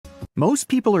Most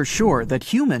people are sure that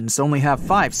humans only have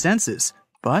 5 senses,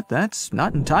 but that's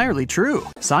not entirely true.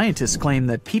 Scientists claim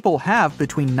that people have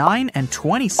between 9 and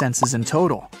 20 senses in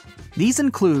total. These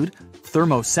include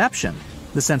thermoception,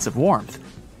 the sense of warmth,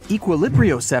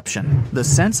 equilibrioception, the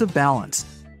sense of balance.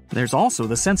 There's also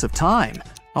the sense of time,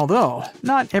 although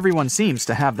not everyone seems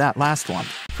to have that last one.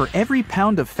 For every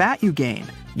pound of fat you gain,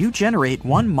 you generate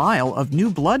 1 mile of new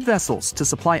blood vessels to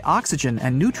supply oxygen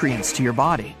and nutrients to your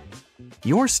body.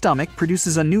 Your stomach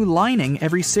produces a new lining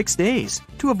every 6 days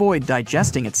to avoid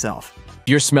digesting itself. If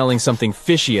you're smelling something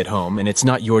fishy at home and it's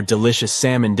not your delicious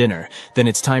salmon dinner, then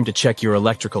it's time to check your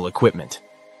electrical equipment.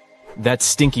 That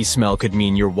stinky smell could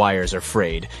mean your wires are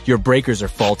frayed, your breakers are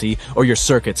faulty, or your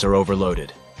circuits are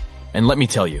overloaded. And let me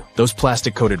tell you, those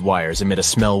plastic-coated wires emit a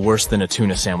smell worse than a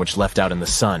tuna sandwich left out in the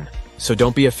sun. So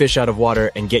don't be a fish out of water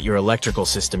and get your electrical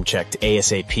system checked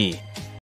ASAP.